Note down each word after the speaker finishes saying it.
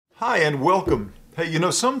Hi and welcome. Hey, you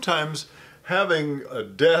know, sometimes having a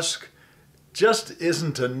desk just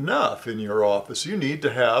isn't enough in your office. You need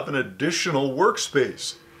to have an additional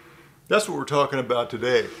workspace. That's what we're talking about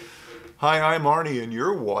today. Hi, I'm Arnie and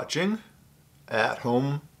you're watching At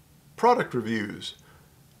Home Product Reviews,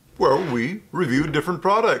 where we review different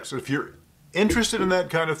products. If you're interested in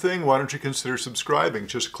that kind of thing, why don't you consider subscribing?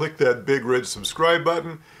 Just click that big red subscribe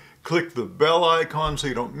button, click the bell icon so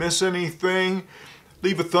you don't miss anything.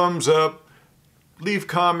 Leave a thumbs up, leave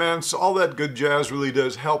comments, all that good jazz really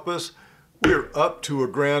does help us. We're up to a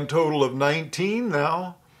grand total of 19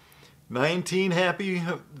 now. 19 happy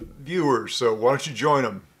viewers, so why don't you join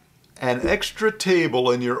them? An extra table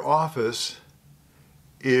in your office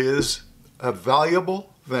is a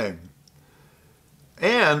valuable thing.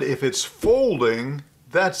 And if it's folding,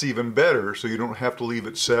 that's even better, so you don't have to leave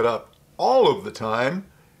it set up all of the time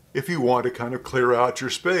if you want to kind of clear out your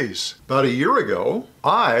space. About a year ago,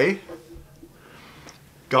 I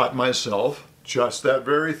got myself just that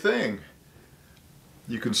very thing.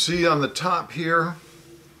 You can see on the top here,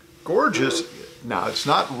 gorgeous. Now, it's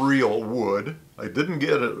not real wood. I didn't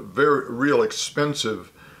get a very real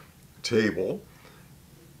expensive table.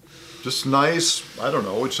 Just nice, I don't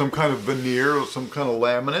know, it's some kind of veneer or some kind of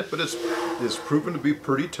laminate, but it's proven to be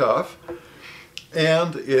pretty tough.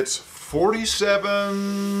 And it's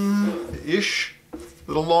 47-ish, a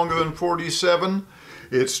little longer than 47.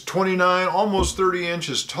 It's 29, almost 30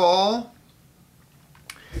 inches tall,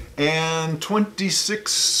 and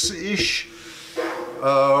 26-ish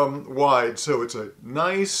wide. So it's a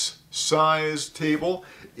nice size table.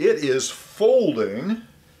 It is folding.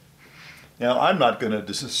 Now, I'm not going to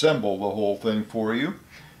disassemble the whole thing for you,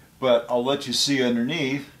 but I'll let you see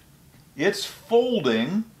underneath. It's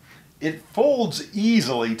folding. It folds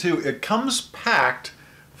easily too. It comes packed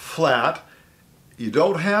flat. You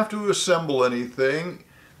don't have to assemble anything.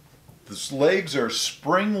 The legs are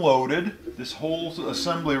spring-loaded. This whole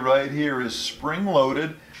assembly right here is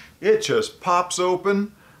spring-loaded. It just pops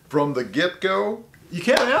open from the get-go. You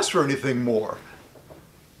can't ask for anything more.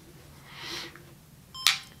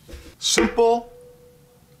 Simple,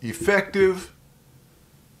 effective,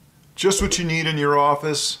 just what you need in your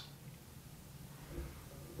office.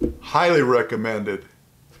 Highly recommended.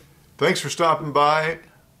 Thanks for stopping by.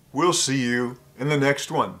 We'll see you in the next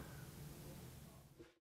one.